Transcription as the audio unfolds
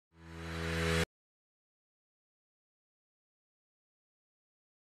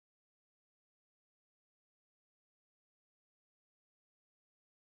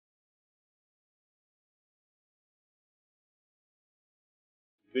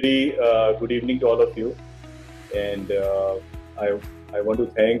Very good evening to all of you, and I want to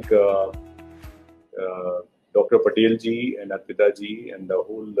thank Dr. Patel ji and Arpita ji and the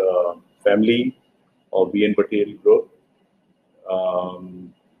whole family of BN Patel Group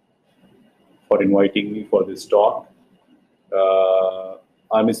for inviting me for this talk.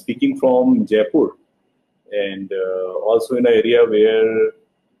 I'm speaking from Jaipur, and also in an area where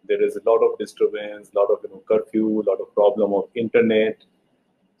there is a lot of disturbance, lot of curfew, lot of problem of internet.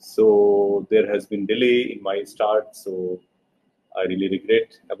 So there has been delay in my start. So I really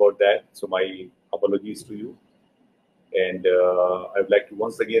regret about that. So my apologies to you. And I would like to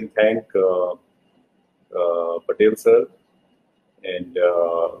once again thank Patel sir and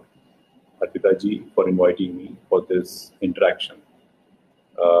Arpita ji for inviting me for this interaction.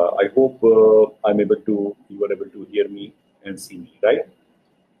 I hope you are able to hear me and see me, right?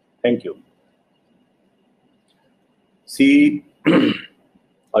 Thank you. See,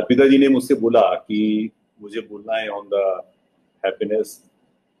 Arpita जी ने मुझसे बोला कि मुझे बोलना है on the happiness,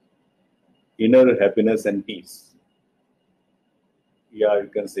 inner happiness and piece, या you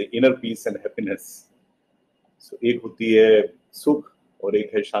can say inner peace and happiness. सो एक होती है सुख और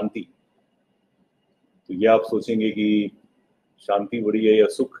एक है शांति. तो ये आप सोचेंगे कि शांति बड़ी है या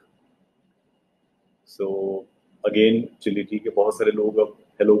सुख. सो अगेन चलिए ठीक है, बहुत सारे लोग अब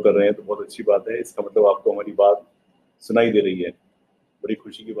हेलो कर रहे हैं तो बहुत अच्छी बात है. इसका मतलब आपको हमारी बात सुनाई दे रही है, बड़ी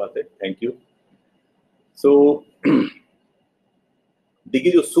खुशी की बात है. Thank you. सो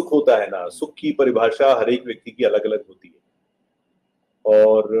देखिए, जो सुख होता है ना, सुख की परिभाषा हर एक व्यक्ति की अलग अलग होती है.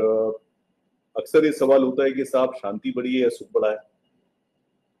 और अक्सर ये सवाल होता है कि साहब शांति बड़ी है या सुख बड़ा है.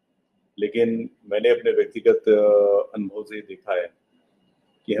 लेकिन मैंने अपने व्यक्तिगत अनुभव से देखा है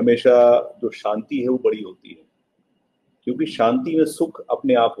कि हमेशा जो शांति है वो बड़ी होती है, क्योंकि शांति में सुख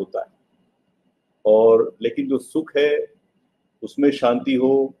अपने आप होता है. और लेकिन जो सुख है उसमें शांति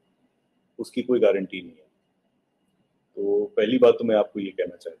हो, उसकी कोई गारंटी नहीं है. तो पहली बात तो मैं आपको ये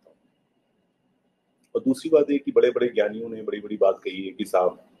कहना चाहता हूँ. और दूसरी बात है कि बड़े बड़े ज्ञानियों ने बड़ी बड़ी बात कही है कि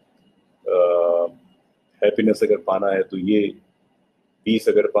साहब हैप्पीनेस अगर पाना है तो ये, पीस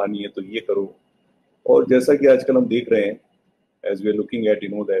अगर पानी है तो ये करो. और जैसा कि आजकल हम देख रहे हैं, as we are looking at, you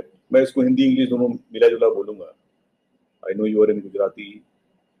know that, मैं इसको हिंदी इंग्लिश दोनों मिला जुला बोलूंगा. I know you are in Gujarati,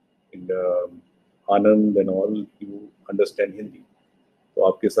 in Anand and all, you understand Hindi. तो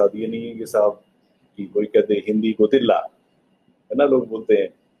आपके साथ ये नहीं है कि साहब कि कोई कहते हैं हिंदी को तिल्ला है ना, लोग बोलते हैं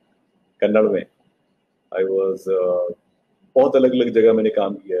कन्नड़ में. आई वॉज बहुत अलग अलग जगह मैंने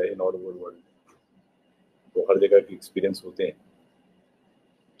काम किया है इन ऑल ओवर वर्ल्ड. तो हर जगह के एक्सपीरियंस होते हैं.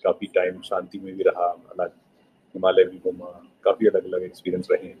 काफ़ी टाइम शांति में भी रहा, अलग हिमालय भी घूमा, काफ़ी अलग अलग एक्सपीरियंस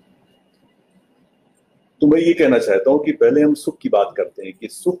रहे हैं. तो मैं ये कहना चाहता हूँ कि पहले हम सुख की बात करते हैं कि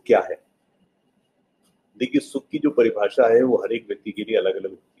सुख क्या है. देखिए, सुख की जो परिभाषा है वो हर एक व्यक्ति के लिए अलग अलग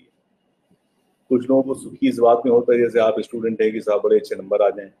होती है. कुछ लोगों को सुखी इस बात में होता है, जैसे आप स्टूडेंट है कि साहब बड़े अच्छे नंबर आ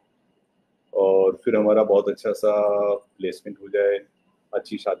जाएं और फिर हमारा बहुत अच्छा सा प्लेसमेंट हो जाए,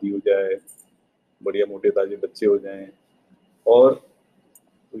 अच्छी शादी हो जाए, बढ़िया मोटे ताजे बच्चे हो जाएं. और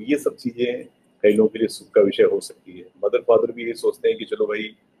तो ये सब चीज़ें कई लोगों के लिए सुख का विषय हो सकती है. मदर फादर भी ये सोचते हैं कि चलो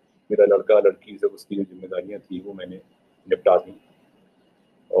भाई मेरा लड़का लड़की सब, उसकी जो जिम्मेदारियाँ थी वो मैंने निपटा दी.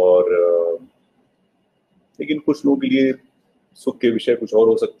 और लेकिन कुछ लोगों के लिए सुख के विषय कुछ और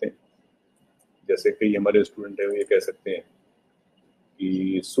हो सकते हैं. जैसे कई हमारे स्टूडेंट हैं, वो ये कह सकते हैं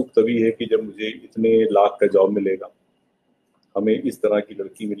कि सुख तभी है कि जब मुझे इतने लाख का जॉब मिलेगा, हमें इस तरह की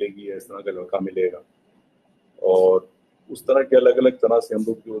लड़की मिलेगी या इस तरह का लड़का मिलेगा. और उस तरह के अलग अलग तरह से हम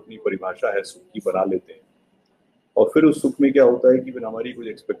लोग जो अपनी परिभाषा है सुख की बना लेते हैं. और फिर उस सुख में क्या होता है कि फिर हमारी कुछ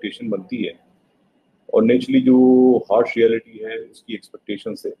एक्सपेक्टेशन बनती है, और नेचुरली जो हार्श रियलिटी है उसकी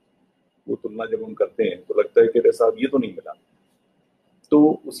एक्सपेक्टेशन से वो तुलना जब हम करते हैं तो लगता है कि अरे साहब ये तो नहीं मिला.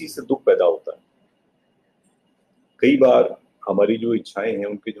 तो उसी से दुख पैदा होता है. कई बार हमारी जो इच्छाएं हैं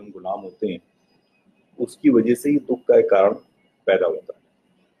उनके जो हम गुलाम होते हैं, उसकी वजह से ही दुख का एक कारण पैदा होता है.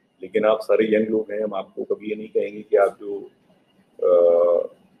 लेकिन आप सारे यंग लोग हैं, हम आपको कभी ये नहीं कहेंगे कि आप जो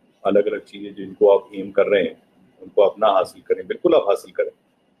अलग अलग चीज़ें जिनको आप एम कर रहे हैं उनको आप ना हासिल करें. बिल्कुल आप हासिल करें,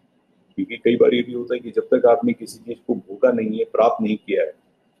 क्योंकि कई बार ये भी होता है कि जब तक आपने किसी चीज़ को भोगा नहीं है, प्राप्त नहीं किया है,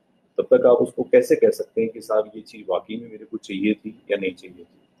 तब तक आप उसको कैसे कह सकते हैं कि साहब ये चीज़ वाकई में मेरे को चाहिए थी या नहीं चाहिए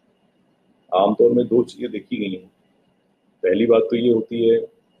थी. आमतौर में दो चीज़ें देखी गई हैं. पहली बात तो ये होती है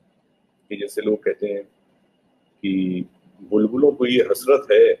कि जैसे लोग कहते हैं कि बुलबुलों को ये हसरत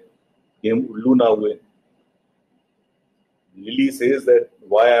है कि हम उल्लू ना हुए. Lily says that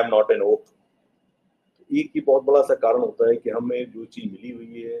why I am not an okay. एक ही बहुत बड़ा सा कारण होता है कि हमें जो चीज़ मिली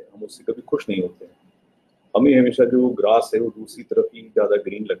हुई है हम उससे कभी खुश नहीं होते हैं. हमें हमेशा जो ग्रास है वो दूसरी तरफ ही ज़्यादा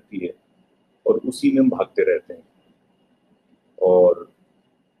ग्रीन लगती है और उसी में हम भागते रहते हैं. और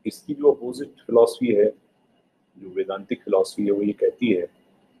इसकी जो अपोजिट फिलॉसफी है, जो वेदांतिक फिलॉसफी है, वो ये कहती है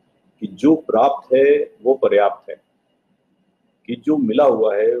कि जो प्राप्त है वो पर्याप्त है, कि जो मिला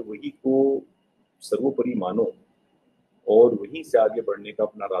हुआ है वही को सर्वोपरि मानो और वहीं से आगे बढ़ने का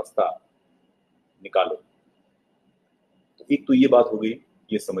अपना रास्ता निकालो। तो एक तो ये बात हो गई,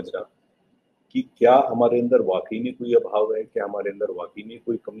 ये समझना कि क्या हमारे अंदर वाकई में कोई अभाव है, क्या हमारे अंदर वाकई में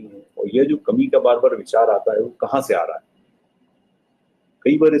कोई कमी है, और यह जो कमी का बार बार विचार आता है वो कहाँ से आ रहा है।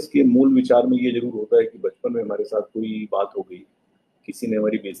 कई बार इसके मूल विचार में ये जरूर होता है कि बचपन में हमारे साथ कोई बात हो गई, किसी ने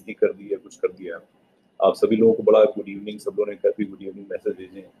हमारी बेइज्जती कर दी या कुछ कर दिया। आप सभी लोगों को बड़ा गुड इवनिंग, सब लोगों ने काफी गुड इवनिंग मैसेज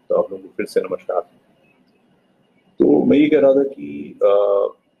भेजे, तो आप लोगों को फिर से नमस्कार। तो मैं ये कह रहा था कि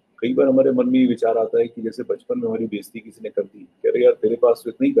कई बार हमारे मन में ये विचार आता है कि जैसे बचपन में हमारी बेइज्जती किसी ने कर दी, कह रहे यार तेरे पास तो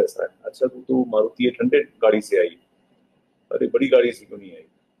इतना ही पैसा है, अच्छा तू तो मारुति 800 गाड़ी से आई, अरे बड़ी गाड़ी से क्यों नहीं आई।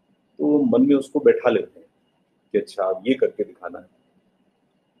 तो मन में उसको बैठा लेते हैं कि अच्छा अब ये करके दिखाना है।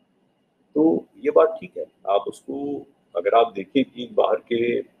 तो ये बात ठीक है, आप उसको अगर आप देखें कि बाहर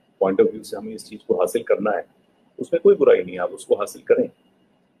के पॉइंट ऑफ व्यू से हमें इस चीज को हासिल करना है, उसमें कोई बुराई नहीं है, आप उसको हासिल करें।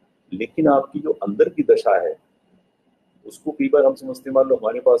 लेकिन आपकी जो अंदर की दशा है उसको कई बार हम समझते हैं, मान लो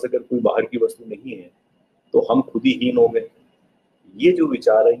हमारे पास अगर कोई बाहर की वस्तु नहीं है तो हम खुद ही हीन हो गए। ये जो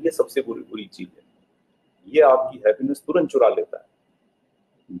विचार है ये सबसे बुरी बुरी चीज है, ये आपकी हैप्पीनेस तुरंत चुरा लेता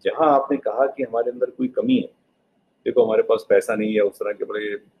है। जहां आपने कहा कि हमारे अंदर कोई कमी है, देखो हमारे पास पैसा नहीं है, उस तरह के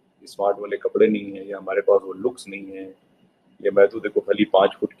बड़े स्मार्ट वाले कपड़े नहीं है, या हमारे पास वो लुक्स नहीं है, या मैं तो देखो खाली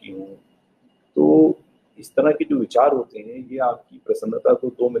 5 फुट की हूँ, तो इस तरह के जो विचार होते हैं ये आपकी प्रसन्नता को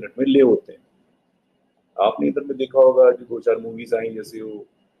 2 मिनट में ले होते हैं। आपने इधर में देखा होगा जो 2-4 मूवीज आई, जैसे वो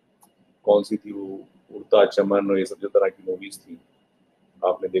कौन सी थी, वो उड़ता चमन और ये सब जो तरह की मूवीज थी,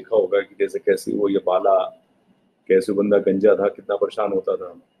 आपने देखा होगा कि जैसे कैसे वो ये बाला, कैसे बंदा गंजा था, कितना परेशान होता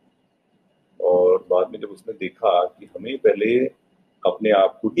था, और बाद में जब उसने देखा कि हमें पहले अपने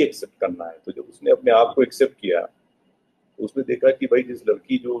आप को ही एक्सेप्ट करना है, तो जब उसने अपने आप को एक्सेप्ट किया तो उसने देखा कि भाई जिस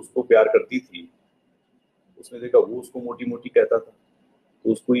लड़की जो उसको प्यार करती थी, उसने देखा वो उसको मोटी मोटी कहता था,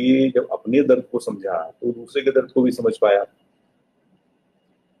 तो उसको ये जब अपने दर्द को समझा तो दूसरे के दर्द को भी समझ पाया।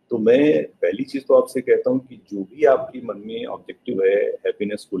 तो मैं पहली चीज तो आपसे कहता हूँ कि जो भी आपके मन में ऑब्जेक्टिव है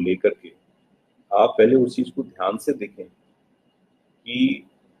हैप्पीनेस को लेकर के, आप पहले उस चीज को ध्यान से देखें कि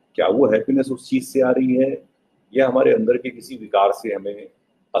क्या वो हैप्पीनेस उस चीज से आ रही है या हमारे अंदर के किसी विकार से हमें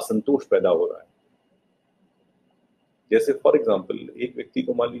असंतोष पैदा हो रहा है। जैसे फॉर एग्जाम्पल एक व्यक्ति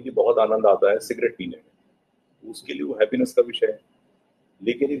को मान लीजिए बहुत आनंद आता है सिगरेट पीने में, उसके लिए वो हैप्पीनेस का विषय है।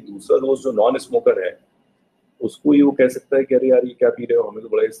 लेकिन एक दूसरा दोस्त जो नॉन स्मोकर है, उसको ये वो कह सकता है कि अरे यार ये क्या पी रहे हो, हमें तो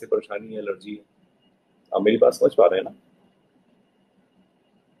बड़ा इससे परेशानी है, एलर्जी है। आप मेरी बात समझ पा रहे हैं ना?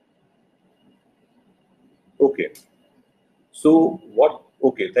 Okay, so what,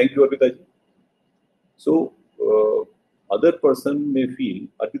 okay, thank you Arpita ji. So other person may feel,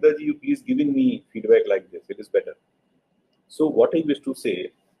 Arpita ji, you please giving me feedback like this, it is better. So what I wish to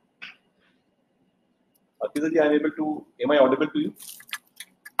say, Arpita ji, I am able to, am I audible to you?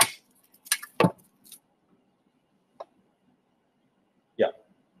 Yeah.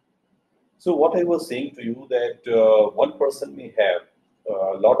 So what I was saying to you that one person may have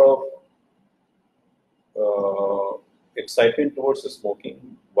a lot of excitement towards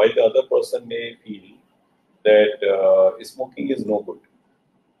smoking, while the other person may feel that smoking is no good.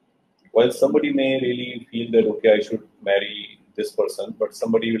 While somebody may really feel that, okay, I should marry this person, but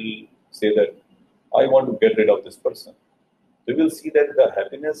somebody will say that I want to get rid of this person. We will see that the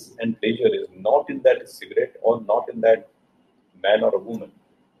happiness and pleasure is not in that cigarette or not in that man or a woman.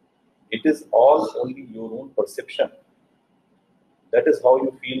 It is all only your own perception. That is how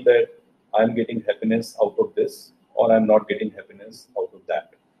you feel that I'm getting happiness out of this or I'm not getting happiness out of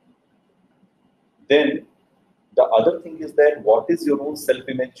that. Then the other thing is that what is your own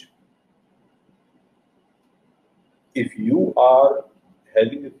self-image? If you are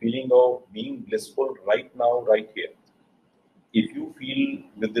having a feeling of being blissful right now, right here, if you feel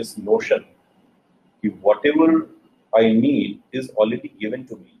with this notion, if whatever I need is already given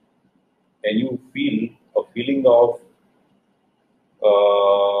to me, and you feel a feeling of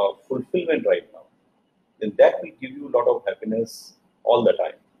fulfillment right now, then that will give you a lot of happiness all the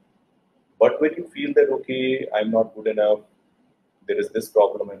time. But when you feel that, okay, I'm not good enough, there is this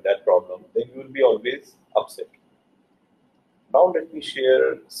problem and that problem, then you will be always upset. Now let me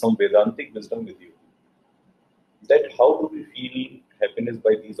share some Vedantic wisdom with you. That how do we feel happiness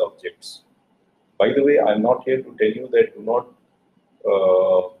by these objects? By the way, I'm not here to tell you that do not,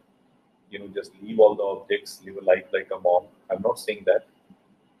 just leave all the objects, live a life like a monk. I'm not saying that.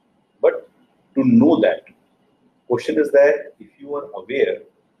 But to know that, question is that if you are aware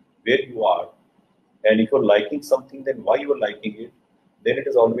where you are, and if you're liking something, then why you are liking it, then it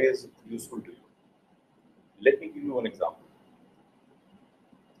is always useful to you. Let me give you one example.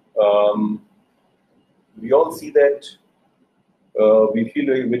 We all see that we feel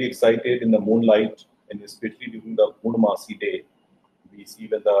very excited in the moonlight, and especially during the Purnamasi day. We see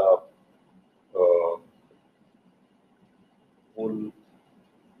when the full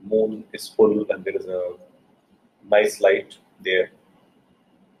moon is full and there is a nice light there.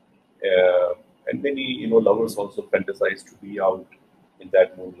 And many lovers also fantasize to be out in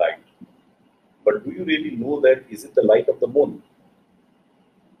that moonlight. But do you really know that is it the light of the moon?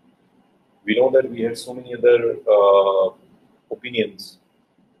 We know that we had so many other opinions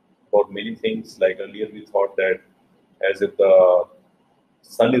about many things. Like earlier we thought that as if the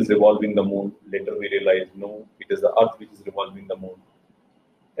sun is revolving the moon. Later we realized no, it is the earth which is revolving the moon.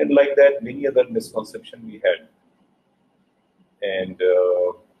 And like that, many other misconceptions we had. And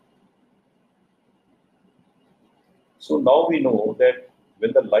so now we know that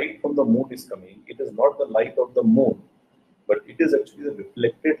when the light from the moon is coming, it is not the light of the moon, but it is actually the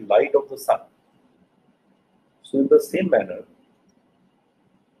reflected light of the sun. So in the same manner,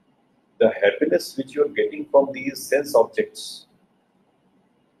 the happiness which you are getting from these sense objects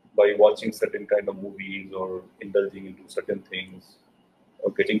by watching certain kind of movies or indulging into certain things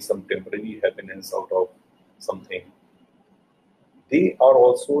or getting some temporary happiness out of something, they are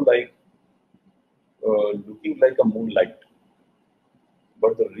also like looking like a moonlight.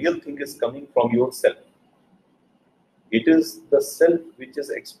 But the real thing is coming from yourself. It is the self which is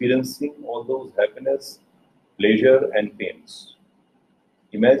experiencing all those happiness, pleasure and pains.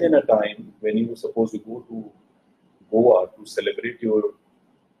 Imagine a time when you were supposed to go to Goa to celebrate your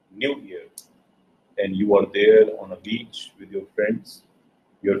New Year, and you are there on a beach with your friends.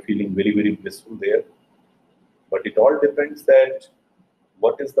 You are feeling very blissful there. But it all depends that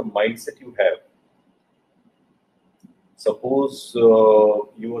what is the mindset you have. Suppose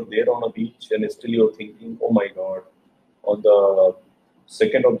you are there on a beach and still you are thinking, oh my God, on the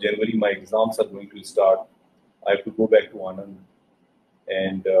 2nd of January my exams are going to start. I have to go back to Anand,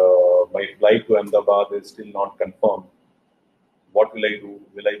 and my flight to Ahmedabad is still not confirmed. What will I do?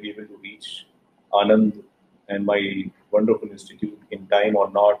 Will I be able to reach Anand and my wonderful institute in time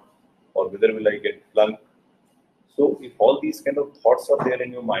or not? Or whether will I get flunked? So if all these kind of thoughts are there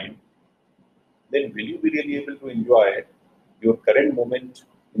in your mind, then will you be really able to enjoy your current moment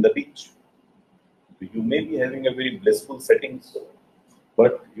in the beach? You may be having a very blissful settings,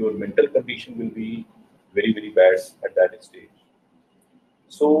 but your mental condition will be very bad at that stage.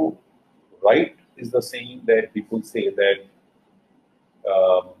 So, right is the saying that people say that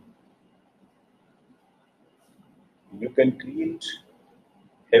you can create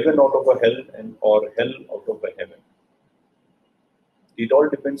heaven out of a hell and or hell out of a heaven. It all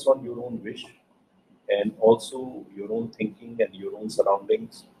depends on your own wish and also your own thinking and your own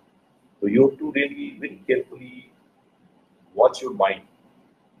surroundings. So you have to really very carefully watch your mind.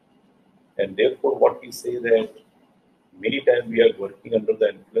 And therefore what we say that many times we are working under the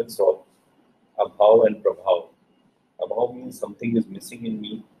influence of abhav and prabhav. Abhav means something is missing in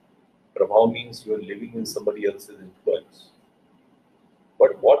me. Prabhav means you are living in somebody else's influence.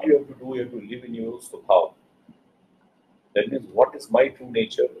 But what you have to do, you have to live in your swabhav. That means what is my true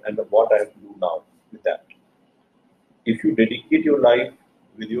nature and what I have to do now with that. If you dedicate your life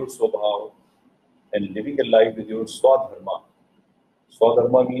with your swabhav and living a life with your swadharma.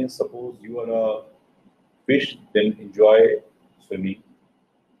 Swadharma means suppose you are a fish, then enjoy swimming.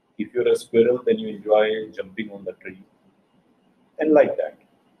 If you're a squirrel, then you enjoy jumping on the tree. And like that.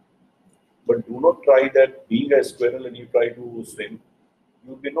 But do not try that being a squirrel and you try to swim, you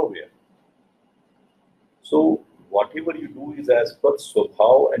will be nowhere. So whatever you do is as per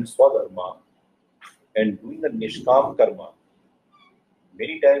Swabhav and Swadharma, and doing the Nishkam Karma.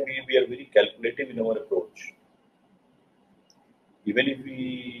 Many times we are very calculative in our approach. Even if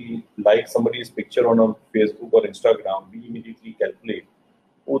we like somebody's picture on a Facebook or Instagram, we immediately calculate,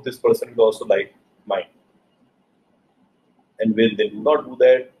 oh, this person will also like mine. And when they do not do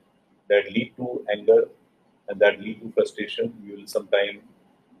that, that lead to anger and that lead to frustration. You will sometimes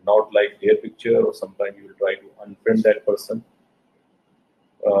not like their picture, or sometimes you will try to unfriend that person.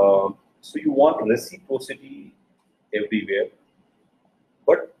 So you want reciprocity everywhere.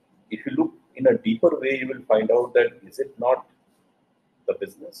 But if you look in a deeper way, you will find out that is it not the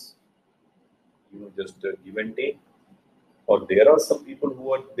business? Just give and take. Or there are some people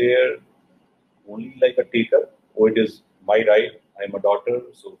who are there only like a taker. Oh, it is my right. I am a daughter,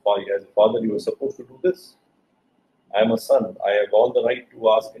 so as a father, you are supposed to do this. I am a son. I have all the right to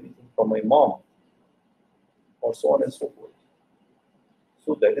ask anything from my mom, or so on and so forth.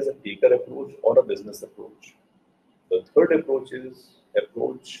 So that is a taker approach or a business approach. The third approach is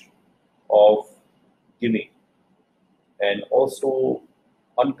approach of giving and also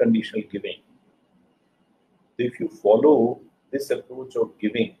unconditional giving. If you follow this approach of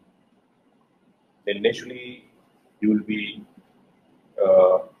giving, then naturally you will be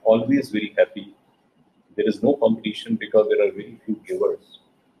always very happy. There is no competition because there are very few givers.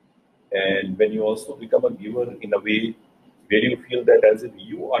 And when you also become a giver in a way where you feel that as if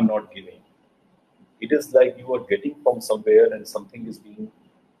you are not giving, it is like you are getting from somewhere and something is being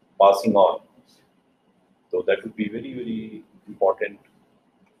passing on. So that would be very, very important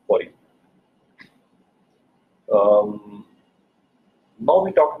for you. Now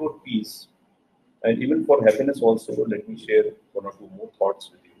we talk about peace, and even for happiness also, let me share one or two more thoughts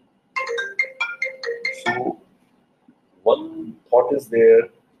with you. So one thought is there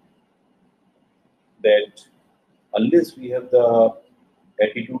that unless we have the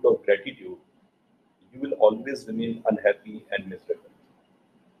attitude of gratitude, you will always remain unhappy and miserable.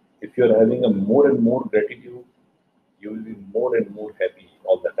 If you are having a more and more gratitude, you will be more and more happy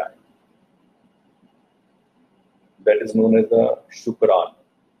all the time. That is known as the Shukran.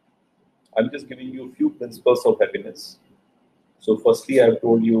 I'm just giving you a few principles of happiness. So firstly, I've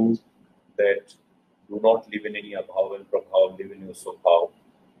told you that do not live in any abhav and prabhav, live in your subhav.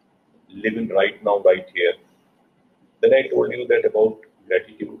 Live in right now, right here. Then I told you that about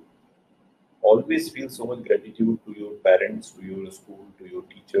gratitude. Always feel so much gratitude to your parents, to your school, to your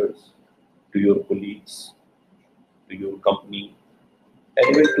teachers, to your colleagues, to your company,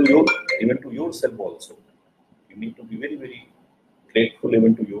 and even to yourself also. You need to be very, very grateful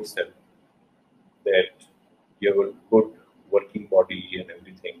even to yourself that you have a good working body and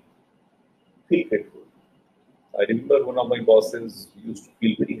everything. Feel grateful. I remember one of my bosses used to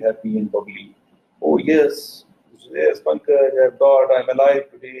feel very happy and bubbly. Oh yes, yes, Pankaj, I'm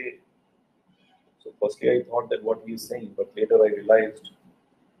alive today. So firstly I thought that what he is saying, but later I realized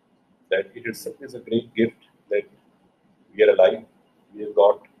that it itself is a great gift that we are alive. We have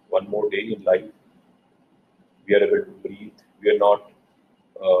got one more day in life. We are able to breathe. We are not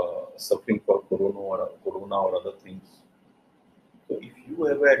suffering for corona or other things. So if you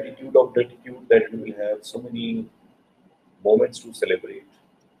have an attitude of gratitude, that you will have so many moments to celebrate.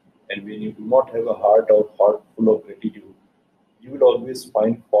 And when you do not have a heart full of gratitude, you will always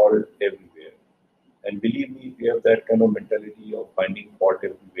find fault everywhere. And believe me, if you have that kind of mentality of finding fault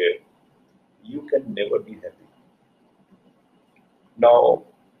everywhere, you can never be happy. Now,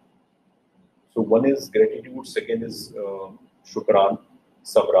 so one is gratitude, second is shukran,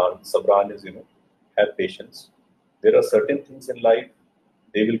 sabran. Sabran is, have patience. There are certain things in life,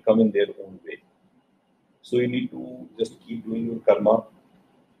 they will come in their own way. So you need to just keep doing your karma,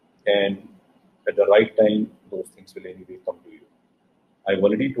 and at the right time, those things will anyway come to you. I've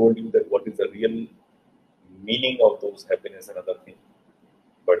already told you that what is the real meaning of those happiness and other things,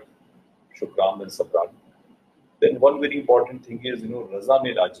 but shukran and sabran. Then one very important thing is, raza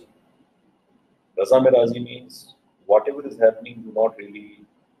mein raji. Raza mein raji means whatever is happening, do not really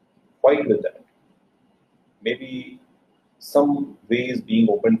fight with that. Maybe some way is being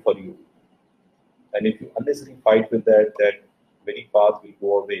opened for you. And if you unnecessarily fight with that, that very path will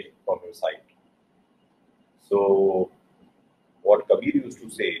go away from your side. So, what Kabir used to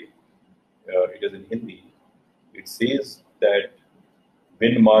say, it is in Hindi, it says that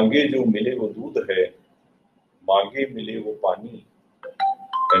बिन मांगे जो मिले वो दूध है, मांगे मिले वो पानी,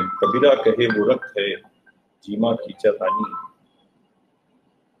 and कबीरा कहे वो रक्त है, जीमा खींचा तानी.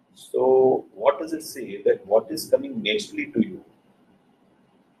 So, what does it say? That what is coming naturally to you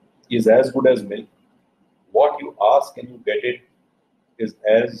is as good as milk. What you ask and you get it is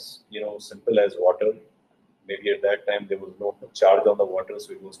as simple as water. Maybe at that time there was no charge on the water,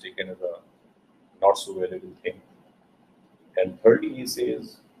 so it was taken as a not so valuable thing. And thirdly, he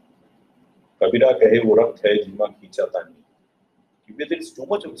says, "Kabira kahe wo rakt hai, jima khicha tani." If there is too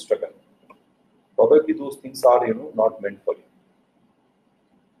much of struggle, probably those things are not meant for you.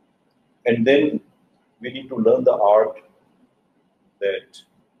 And then we need to learn the art that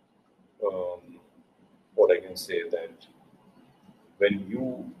what I can say, that when you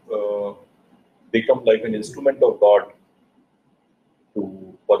become like an instrument of God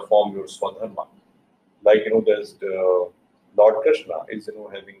to perform your swadharma, like there's the Lord Krishna is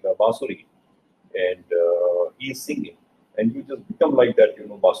having the basuri, and he is singing, and you just become like that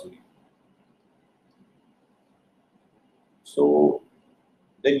basuri. So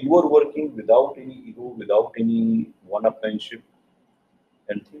then you are working without any ego, without any one-upmanship,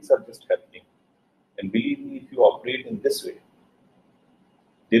 and things are just happening. And believe me, if you operate in this way,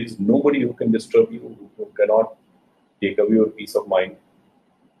 there is nobody who can disturb you, who cannot take away your peace of mind.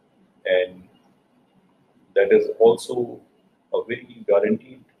 And that is also a very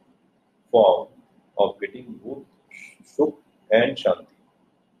guaranteed form of getting both Sukh and Shanti.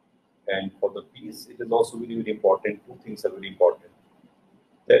 And for the peace, it is also very, very important. Two things are very important.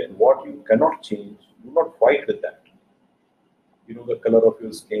 That what you cannot change, do not fight with that. The color of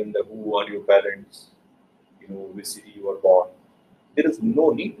your skin, the who are your parents, which city you are born. There is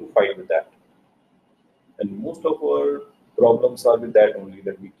no need to fight with that. And most of our problems are with that only,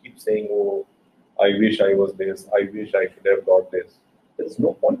 that we keep saying, oh, I wish I was this, I wish I should have got this. There is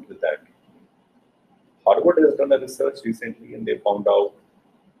no point with that. Harvard has done a research recently and they found out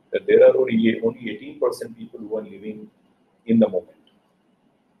that there are only 18% people who are living in the moment.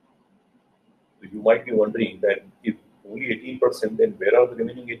 So you might be wondering that if only 18%, then where are the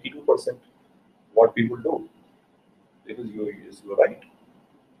remaining 82%? What people do? Because you're right.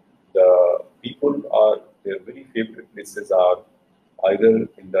 The people are, their very favorite places are either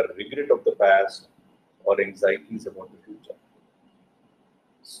in the regret of the past or anxieties about the future.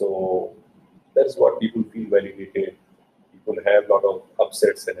 So that's what people feel validated. People have a lot of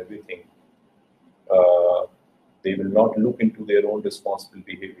upsets and everything. They will not look into their own responsible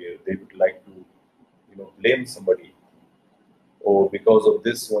behavior. They would like to, blame somebody. Oh, because of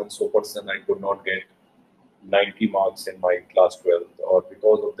this one so person I could not get 90 marks in my class 12, or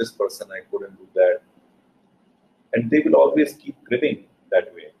because of this person I couldn't do that. And they will always keep living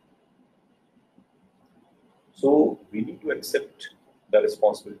that way. So we need to accept the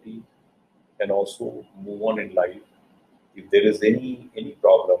responsibility and also move on in life. If there is any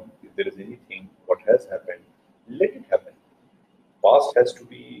problem, if there is anything what has happened, let it happen. Past has to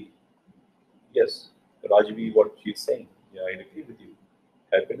be, yes, Rajvi, what she's saying. Yeah, I agree with you.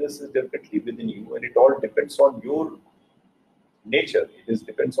 Happiness is definitely within you, and it all depends on your nature. It is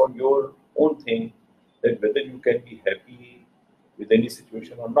depends on your own thing, that whether you can be happy with any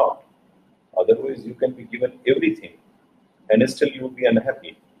situation or not. Otherwise, you can be given everything, and still you will be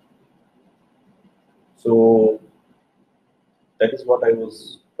unhappy. So that is what I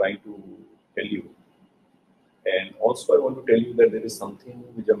was trying to tell you. And also, I want to tell you that there is something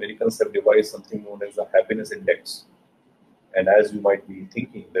which Americans have devised, something known as the happiness index. And as you might be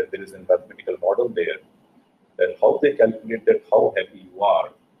thinking that there is a mathematical model there, that how they calculate that how happy you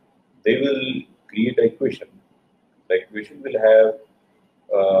are, they will create an equation. The equation will have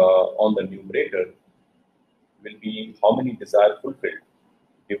on the numerator will be how many desires fulfilled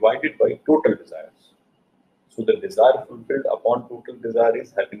divided by total desires. So the desire fulfilled upon total desire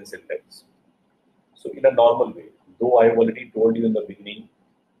is happiness index. So in a normal way, though I have already told you in the beginning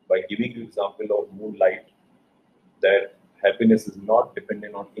by giving you example of moonlight that happiness is not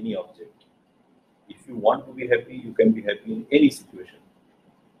dependent on any object. If you want to be happy, you can be happy in any situation.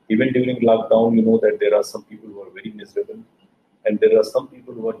 Even during lockdown, you know that there are some people who are very miserable, and there are some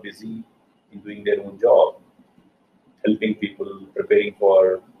people who are busy in doing their own job, helping people, preparing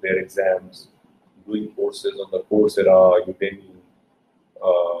for their exams, doing courses on the Coursera, Udemy,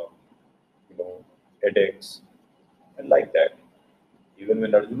 uh, edX, and like that. Even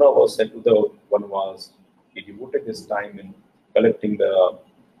when Arjuna was sent to the Vanvas, he devoted his time in collecting the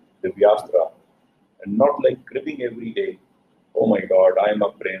Vyastra and not like cribbing every day, oh my God, I am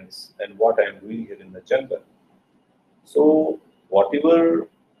a prince, and what I am doing here in the jungle. So, whatever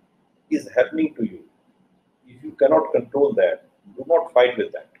is happening to you, if you cannot control that, do not fight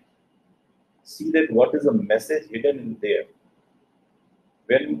with that. See that what is the message hidden in there.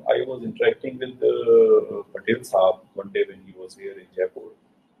 When I was interacting with Patel Saab one day when he was here in Jaipur,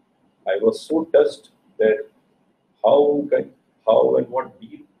 I was so touched that how can, how and what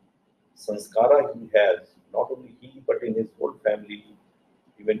deep sanskara he has, not only he but in his whole family,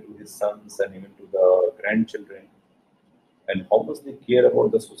 even to his sons and even to the grandchildren, and how much they care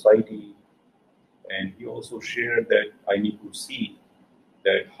about the society. And he also shared that I need to see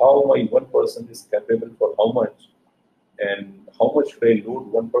that how my one person is capable for how much and how much should I load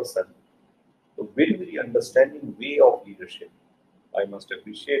one person. So very, very understanding way of leadership. I must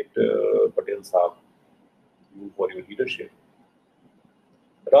appreciate Patel Saab, you for your leadership.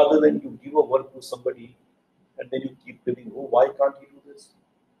 Rather than you give a work to somebody and then you keep telling, oh, why can't he do this?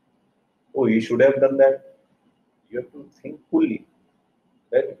 Oh, he should have done that. You have to think fully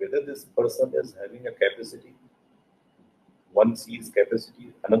that whether this person is having a capacity, one sees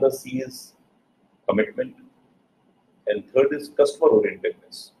capacity, another sees commitment, and third is customer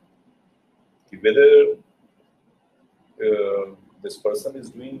orientedness. Whether this person is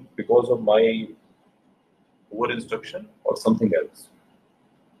doing because of my poor instruction or something else.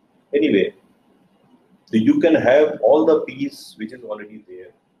 Anyway, you can have all the peace which is already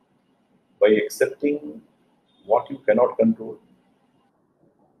there by accepting what you cannot control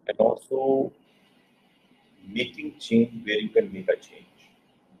and also making change where you can make a change.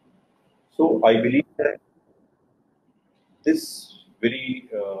 So I believe that this very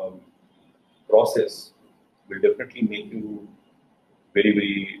process will definitely make you very,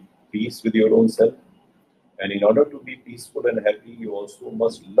 very peace with your own self. And in order to be peaceful and happy, you also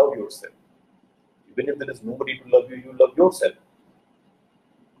must love yourself. Even if there is nobody to love you, you love yourself.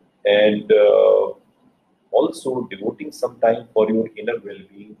 And also devoting some time for your inner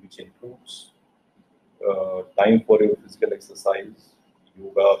well-being, which includes time for your physical exercise,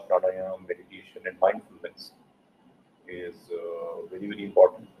 yoga, pranayama, meditation, and mindfulness is very, very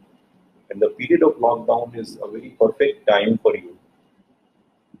important. And the period of lockdown is a very perfect time for you,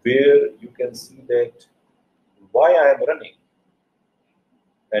 where you can see that why I am running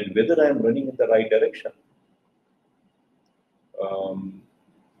and whether I am running in the right direction. Um,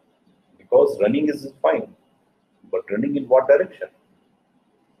 because running is fine, but running in what direction?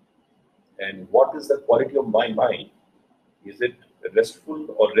 And what is the quality of my mind? Is it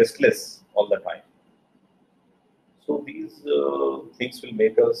restful or restless all the time? So these things will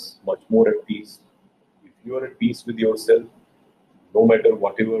make us much more at peace. If you are at peace with yourself, no matter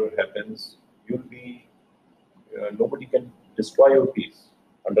whatever happens, you'll be nobody can destroy your peace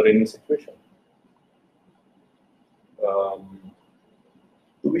under any situation. Um,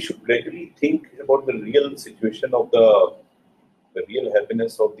 so we should regularly think about the real situation of the real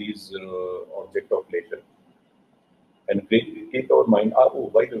happiness of these object of pleasure, and take our mind. Oh,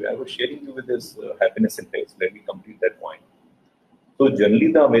 by the way, I was sharing you with this happiness index. Let me complete that point. So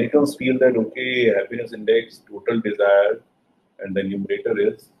generally, the Americans feel that okay, happiness index, total desire, and the numerator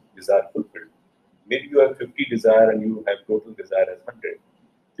is desire fulfilled. Maybe you have 50 desire and you have total desire as 100.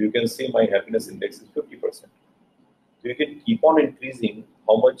 So you can say my happiness index is 50%. So you can keep on increasing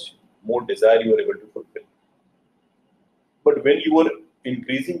how much more desire you are able to fulfill. But when you are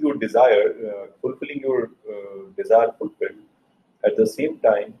increasing your desire, fulfilling your desire fulfilled, at the same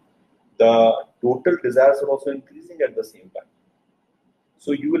time, the total desires are also increasing at the same time.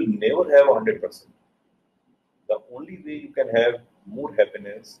 So you will never have 100%. The only way you can have more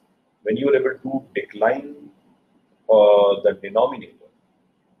happiness when you are able to decline the denominator.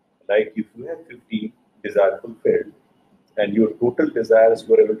 Like if you have 50 desire fulfilled and your total desires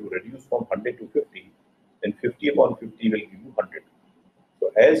you are able to reduce from 100 to 50, then 50 upon 50 will give you 100.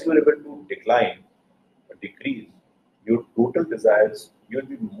 So as you are able to decline or decrease your total desires, you will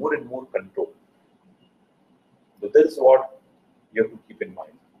be more and more controlled. So that is what you have to keep in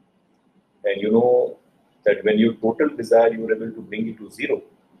mind. And you know that when your total desire you are able to bring it to zero,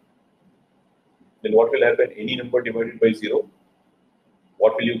 then what will happen? Any number divided by zero,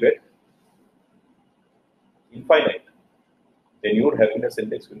 what will you get? Infinite. Then your happiness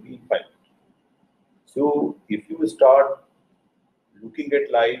index will be infinite. So if you start looking at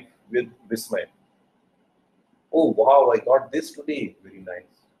life with Vismay, oh wow, I got this today, very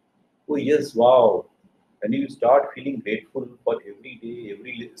nice. Oh yes, wow. And you start feeling grateful for every day,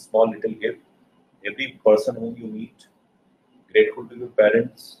 every small little gift, every person whom you meet, grateful to your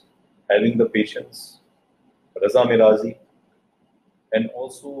parents, having the patience, Raza Mirazi, and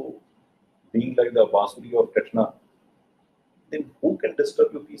also being like the Basuri of Krishna, then who can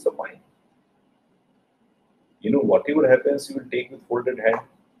disturb your peace of mind? You know, whatever happens, you will take with folded hand.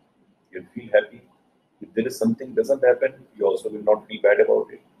 You'll feel happy. If there is something doesn't happen, you also will not feel bad about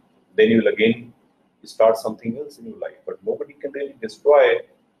it. Then you will again start something else in your life. But nobody can really destroy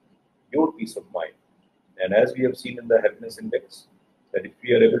your peace of mind. And as we have seen in the happiness index, that if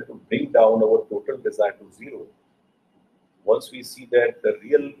we are able to bring down our total desire to zero, once we see that the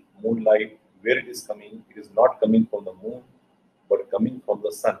real moonlight, where it is not coming from the moon, but coming from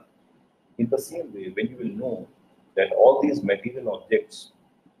the sun. In the same way, when you will know that all these material objects,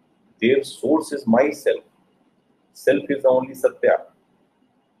 their source is myself. Self is the only Satya.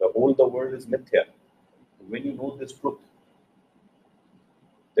 The world is Mithya. When you know this truth,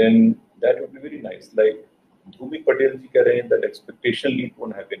 then that would be very nice. Like Bhumi Patel ji keh rahe hain that expectation lead to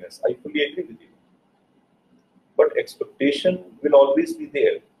unhappiness. I fully agree with you. But expectation will always be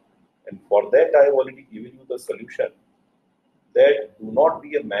there. And for that, I have already given you the solution that do not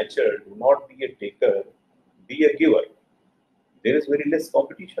be a matcher, do not be a taker, be a giver. There is very less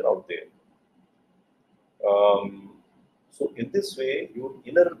competition out there. So in this way, your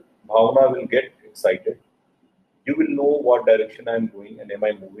inner bhavana will get excited. You will know what direction I am going and am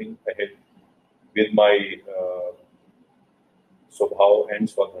I moving ahead with my Swabhav and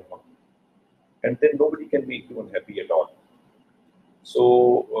Swadharma. And then nobody can make you unhappy at all.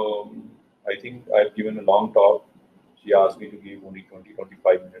 So I think I've given a long talk. She asked me to give only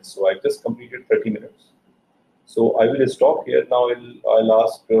 20-25 minutes. So I've just completed 30 minutes. So I will stop here. Now I'll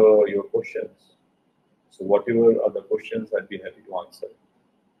ask your questions. So whatever are the questions, I'd be happy to answer.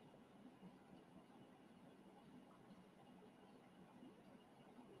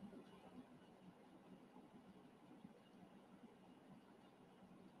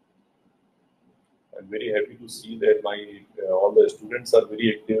 I'm very happy to see that my all the students are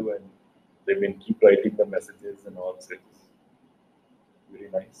very active and they've been keep writing the messages and all. So it's very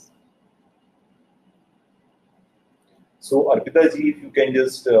nice. So Arpita ji, if you can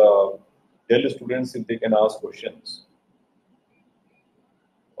just tell the students if they can ask questions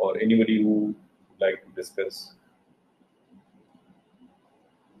or anybody who would like to discuss.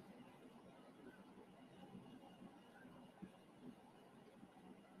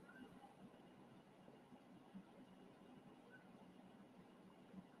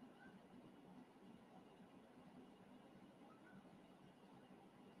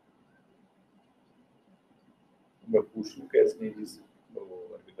 मैं पूछ लूं क्या इसमें जिस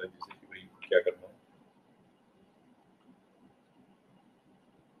अर्पिता जी से कि भाई क्या करना है.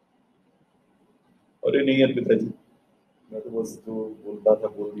 अरे नहीं अर्पिता जी, मैं तो बस जो बोलता था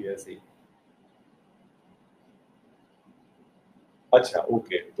बोल दिया ऐसे ही. अच्छा,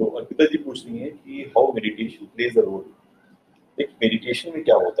 ओके. तो अर्पिता जी पूछ रही हैं कि how meditation plays a role. एक मेडिटेशन में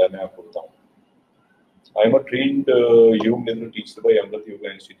क्या होता है मैं आपको बताऊं. I am a trained yoga nidra teacher by Amrit Yoga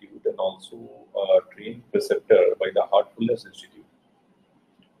Institute and also a trained preceptor by the Heartfulness Institute.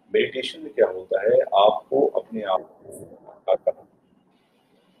 Meditation में क्या होता है, आपको अपने आप को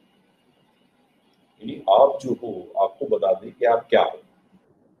यानी आप जो हो आपको बता दें कि आप क्या हो.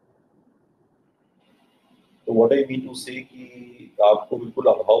 तो व्हाट आई मीन टू से कि आपको बिल्कुल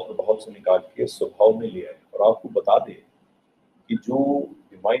अभाव प्रभाव से निकाल के स्वभाव में ले आए और आपको बता दे कि जो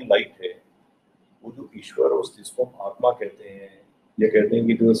डिवाइन लाइट है, वो जो ईश्वर और जिसको हम आत्मा कहते हैं या कहते हैं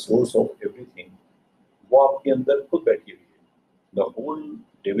कि द सोर्स ऑफ एवरीथिंग, वो आपके अंदर खुद बैठी हुई है. The whole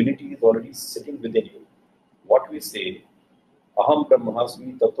divinity is already sitting with in you. What we से अहम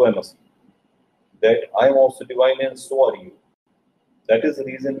ब्रह्मास्मि तत्वमसि, that I am also divine and so are you. That is the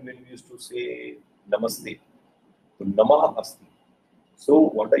reason when we used to say namaste. So namah asti. So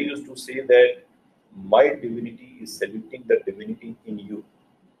what I used to say that my divinity is saluting the divinity in you.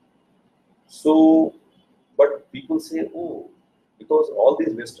 So, but people say, oh, because all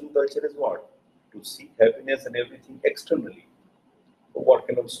this Western culture is what? To seek happiness and everything externally. So what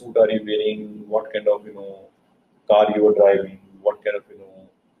kind of suit are you wearing? What kind of, car you are driving? What kind of,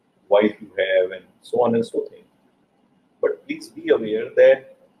 wife you have and so on and so forth. But please be aware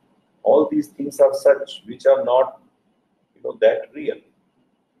that all these things are such which are not, that real.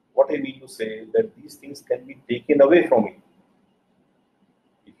 What I mean to say that these things can be taken away from you.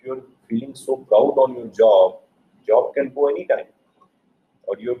 If you're feeling so proud on your job can go anytime.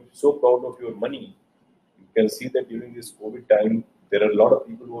 Or you're so proud of your money, you can see that during this COVID time, there are a lot of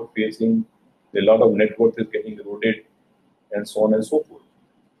people who are facing a lot of net worth is getting eroded and so on and so forth.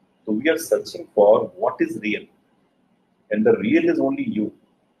 So we are searching for what is real. And the real is only you.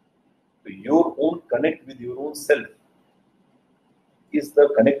 So your own connect with your own self is the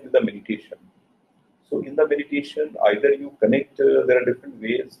connect with the meditation. So in the meditation, either you connect, there are different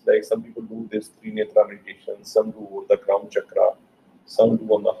ways, like some people do this Trinetra meditation, some do over the crown chakra, some do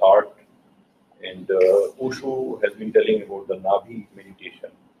on the heart. And Osho has been telling about the Nabhi meditation.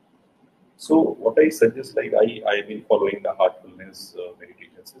 So what I suggest, like I have been following the heartfulness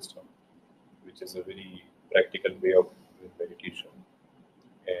meditation system, which is a very practical way of doing meditation.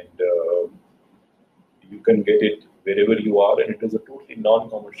 And you can get it wherever you are, and it is a totally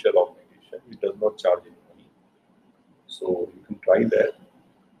non-commercial organization. It does not charge any money. So you can try that.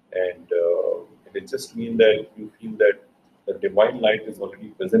 And it just means that you feel that the divine light is already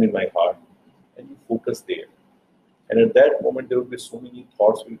present in my heart, and you focus there. And at that moment, there will be so many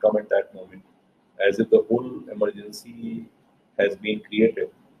thoughts will come at that moment, as if the whole emergency has been created.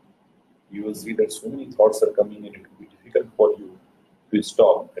 You will see that so many thoughts are coming, and it will be difficult for you to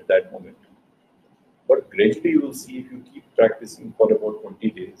stop at that moment. But gradually, you will see if you keep practicing for about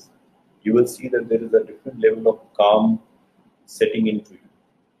 20 days, you will see that there is a different level of calm setting into you.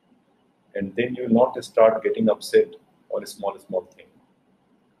 And then you will not start getting upset on a small thing.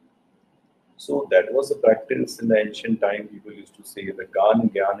 So that was a practice in the ancient time. People used to say the Gan,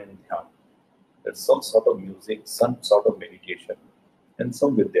 Gyan and Dhyan. There's some sort of music, some sort of meditation, and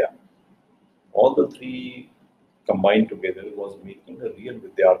some Vidya. All the three combined together was making a real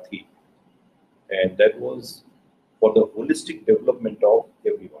Vidyarthi. And that was for the holistic development of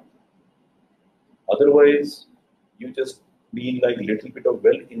everyone. Otherwise, you just being like a little bit of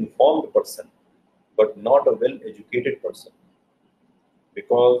well-informed person, but not a well-educated person.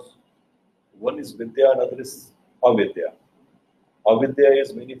 Because one is Vidya, another is Avidya. Avidya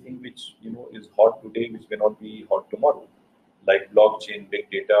is many things which is hot today, which may not be hot tomorrow. Like blockchain, big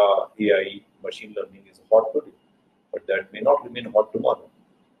data, AI, machine learning is hot today, but that may not remain hot tomorrow.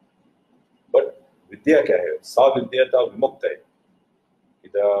 But Vidya क्या है? सा विद्यता विमुक्त है.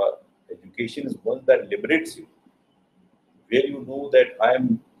 The education is one that liberates you, where you know that I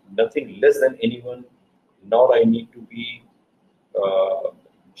am nothing less than anyone, nor I need to be uh,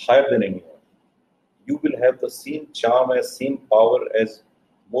 higher than anyone. You will have the same charm as same power as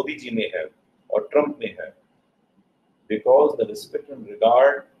Modi ji may have or Trump may have, because the respect and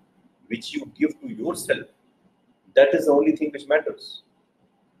regard which you give to yourself, that is the only thing which matters.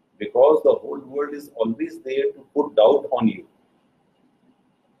 Because the whole world is always there to put doubt on you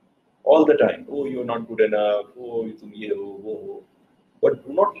all the time. Oh, you're not good enough. Oh, tum ye ho, wo ho. But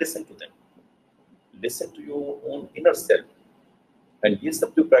do not listen to them. Listen to your own inner self. And yes,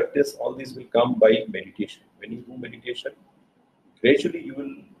 up to practice, all these will come by meditation. When you do meditation, gradually you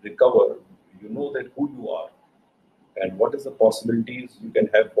will recover. You know that who you are and what is the possibilities you can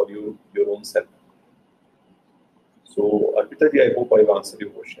have for your own self. So, Arpita ji, I hope I've answered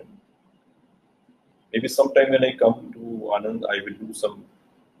your question. Maybe sometime when I come to Anand, I will do some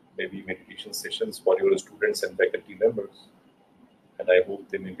maybe meditation sessions for your students and faculty members, and I hope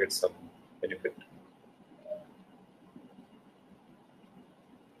they may get some benefit.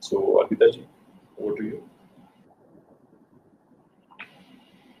 So, Arpita ji, over to you.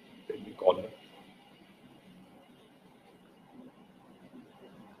 Let me call her.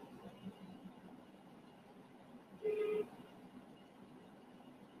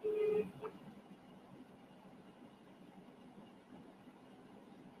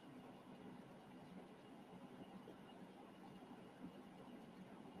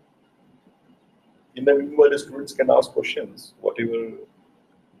 In the meanwhile, the students can ask questions, whatever,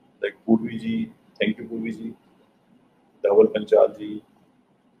 like Purvi ji, thank you Purvi ji, Dhaval Panchal ji,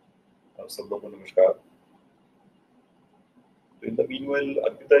 सब लोगों को नमस्कार. So in the meanwhile,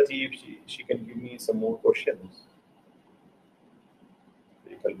 Arpita ji, if she can give me some more questions.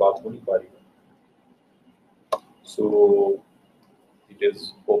 कल बात हो नहीं पा रही. So it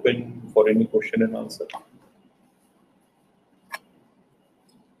is open for any question and answer.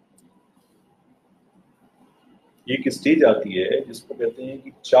 एक स्टेज आती है जिसको कहते हैं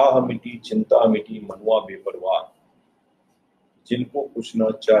कि चाह मिटी चिंता मिटी मनवा बेपरवाह, जिनको कुछ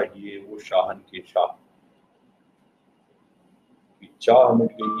न चाहिए वो शाहन के शाह. चाह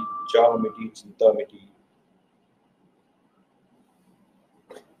मिट गई, चाह मिटी, चिंता मिटी,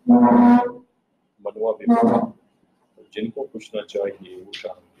 मनवा बेपरवाह, जिनको कुछ न चाहिए वो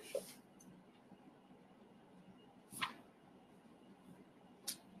शाहन के Shah.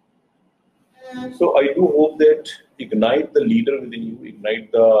 So I do hope that ignite the leader within you,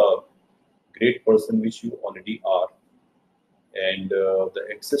 ignite the great person which you already are. And the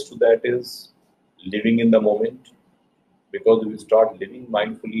access to that is living in the moment, because if you start living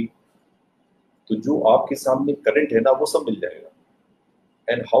mindfully, तो जो आपके सामने current है ना वो सब मिल जाएगा.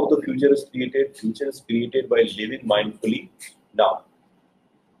 And how the future is created? Future is created by living mindfully now.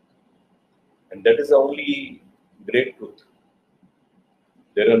 And that is the only great truth.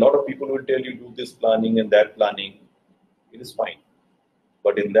 There are a lot of people who will tell you do this planning and that planning. It is fine.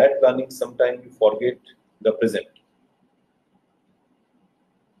 But in that planning, sometimes you forget the present.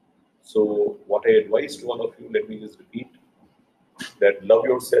 So what I advise to all of you, let me just repeat, that love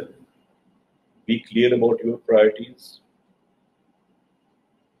yourself, be clear about your priorities.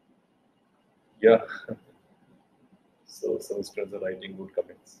 Yeah. So some students are writing good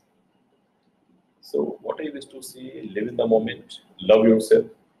comments. So what I wish to say, live in the moment, love yourself,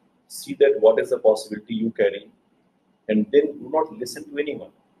 see that what is the possibility you carry, and then do not listen to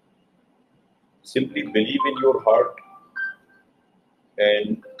anyone. Simply believe in your heart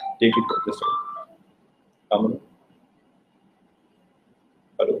and take it to this way. Aman?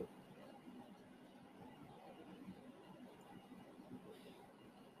 Hello?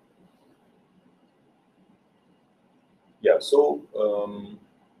 Yeah, so,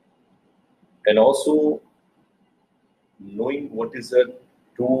 and also knowing what is the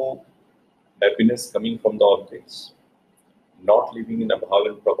true happiness coming from the objects, not living in abhav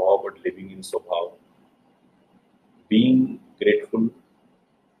and prabhav, but living in swabhav, being grateful,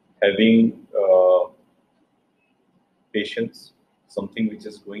 having patience, something which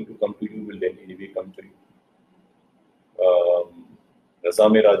is going to come to you will then anyway come to you. रज़ा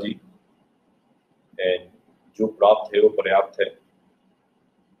में राजी, and जो प्राप्त है वो पर्याप्त है,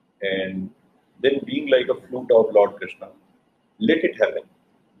 and then being like a flute of Lord Krishna, let it happen.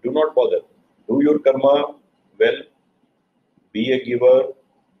 Do not bother. Do your karma well. Be a giver.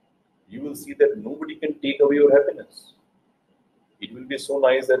 You will see that nobody can take away your happiness. It will be so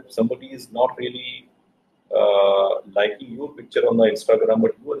nice that somebody is not really liking your picture on the Instagram,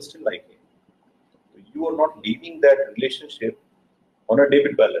 but you are still liking. You are not leaving that relationship on a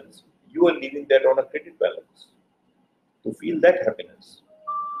debit balance. You are leaving that on a credit balance to feel that happiness.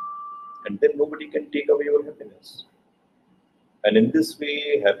 And then nobody can take away your happiness. And in this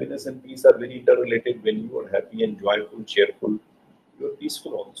way, happiness and peace are very interrelated. When you are happy and joyful, cheerful, you are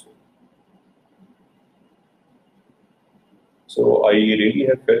peaceful also. So I really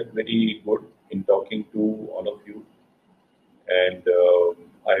have felt very good in talking to all of you. And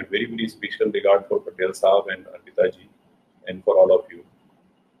I have very, very special regard for Patel Saab and Arpita ji and for all of you.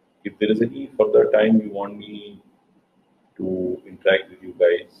 If there is any further time you want me to interact with you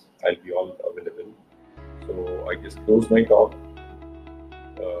guys, I'll be all available. So I just close my talk.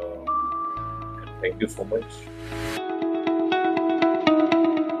 And thank you so much.